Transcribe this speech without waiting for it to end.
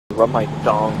rub my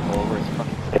dong over his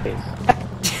fucking face.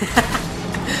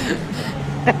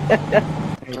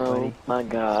 Oh my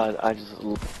god, I just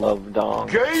love dong.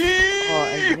 Oh,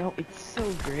 and you know, it's so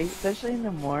great, especially in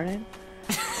the morning.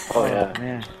 Oh yeah.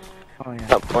 Man. Oh yeah.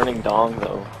 That morning dong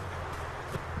though.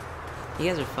 You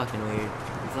guys are fucking weird.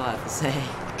 That's all I have to say.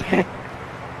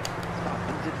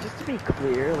 Just to be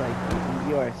clear, like,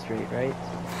 you are straight, right?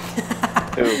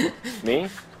 Who? Me?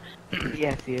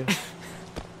 Yes, you.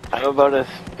 I'm about as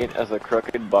straight as a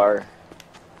crooked bar.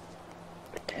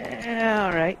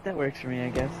 Alright, that works for me, I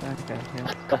guess. Okay,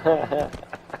 yeah.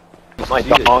 My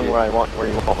dong where you want my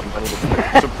money to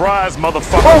be. Surprise,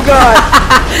 motherfucker! Oh god!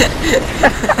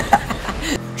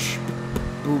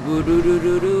 Boo boo doo doo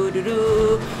doo doo doo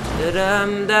doo.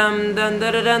 Da-dum dum dun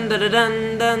da da dun da da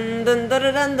dun dun dun da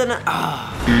da dun dun.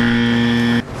 Ah.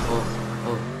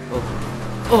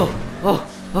 Oh.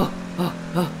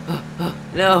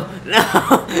 No, no,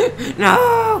 no.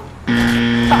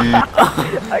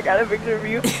 I got a picture of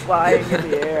you flying in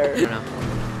the air.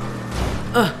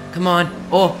 Come on.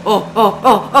 Oh.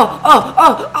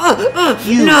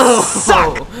 You no.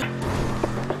 Suck.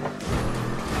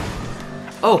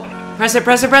 Oh, press it.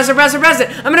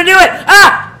 I'm gonna do it.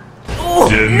 Ah! Oh,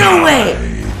 no way.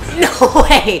 No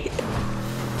way.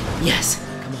 Yes.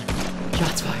 Come on.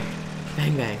 Shots fired.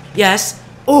 Bang bang. Yes.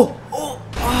 Oh.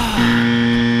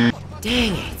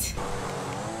 Dang it.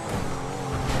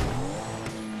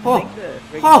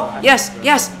 Oh, yes.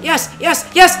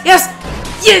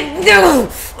 Yeah, no.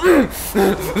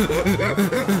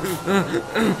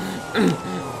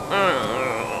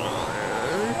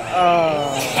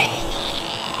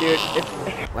 Dude,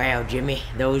 Wow, Jimmy,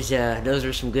 those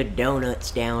are some good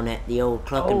donuts down at the old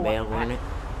Cluckin' Bell, weren't it?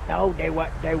 no, they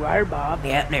were, Bob.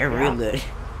 Yep, they're real good.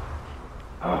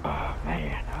 Oh,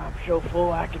 man, I'm so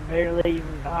full I can barely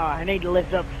even... I need to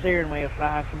lift up the steering wheel so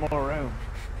I have some more room.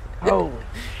 Holy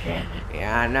shit.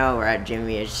 Yeah, I know, right,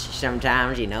 Jimmy? It's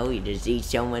sometimes, you know, you just eat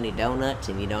so many donuts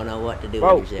and you don't know what to do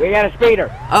Whoa, with yourself. we got a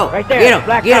speeder. Oh, right there. Get him,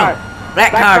 Black get car.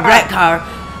 him. Black car.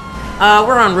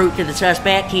 We're en route to the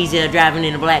suspect. He's driving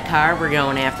in a black car. We're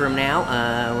going after him now.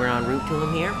 We're en route to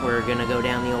him here. We're gonna go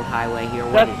down the old highway here.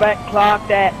 Suspect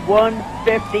clocked at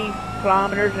 150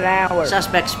 kilometers an hour.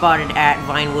 Suspect spotted at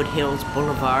Vinewood Hills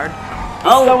Boulevard.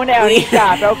 He's going down. He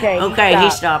stopped. Okay. Okay,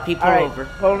 he stopped. He pulled over.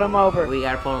 Pulled him over. We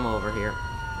gotta pull him over here.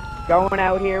 Going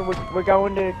out here. We're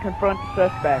going to confront the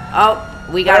suspect. Oh,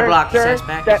 we gotta block the sir,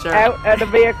 suspect. Step Sir. out of the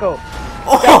vehicle.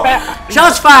 Oh,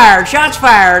 shots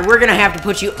fired. We're gonna have to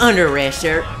put you under arrest,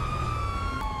 sir.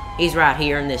 He's right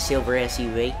here in this silver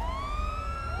SUV.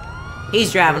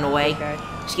 He's driving away. Okay.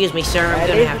 Excuse me, sir. I'm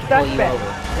gonna have to pull you over.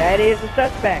 That is the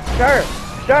suspect, sir.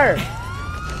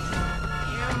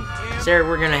 Sir,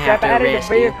 we're gonna have to arrest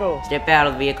you. Step out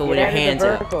of the vehicle with your hands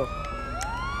up.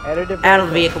 Out of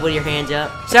the vehicle with your hands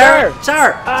up. Sir!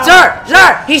 Sir!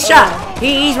 He's shot!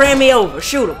 He's ran me over.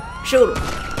 Shoot him.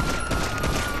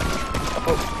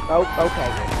 Oh, okay.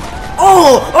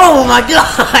 Oh my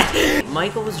god!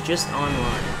 Michael was just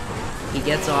online. He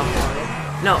gets off on it.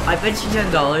 No, I bet you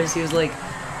 $10. He was like,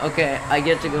 okay, I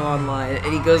get to go online.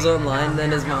 And he goes online,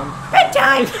 then his mom,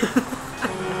 bedtime!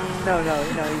 No,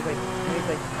 he's like,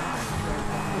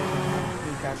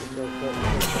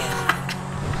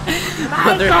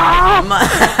 Mother,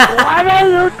 what are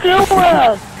you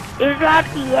doing? Is that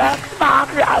the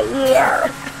Xbox right here?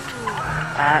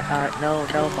 No,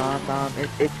 Mom,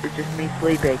 it's just me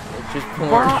sleeping. It's just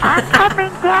porn. Well, I'm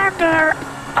coming down there,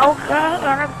 okay,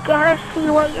 and I'm gonna see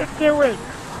what you're doing.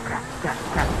 Crap,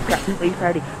 please,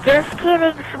 ready. Just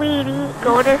kidding, sweetie,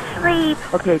 go to sleep.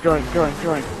 Okay, join.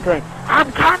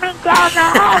 I'm coming down the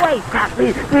hallway. Crap,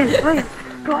 please.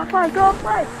 Go play.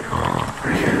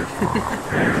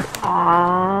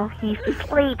 Aww, he's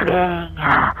sleeping.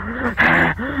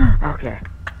 Okay.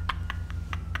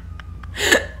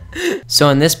 So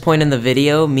in this point in the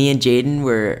video, me and Jaden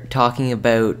were talking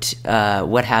about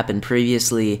what happened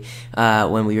previously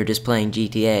when we were just playing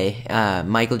GTA.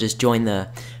 Michael just joined the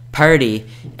party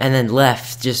and then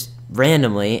left just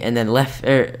randomly, and then left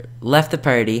the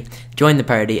party, joined the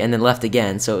party, and then left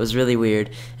again. So it was really weird,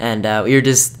 and we were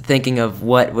just thinking of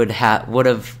what would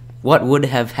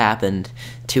have happened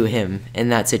to him in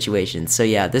that situation. So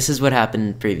yeah, this is what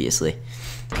happened previously.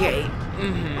 Okay.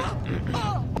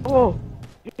 Oh.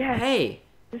 Yeah. Hey,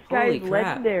 this guy is crap.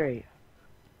 legendary.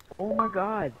 Oh my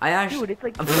god. I actually... Dude, it's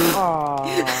like... Aww.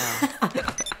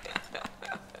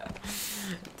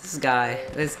 This guy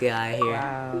here.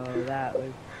 Wow, that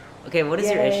was... Okay, what is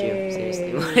your issue?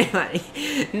 Seriously, what am I...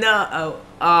 No,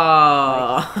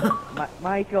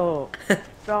 Michael,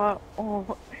 stop.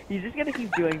 Oh, he's just gonna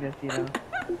keep doing this, you know?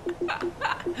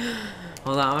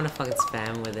 Hold on, I wanna fucking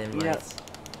spam with invites.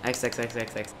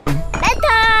 XXXXX.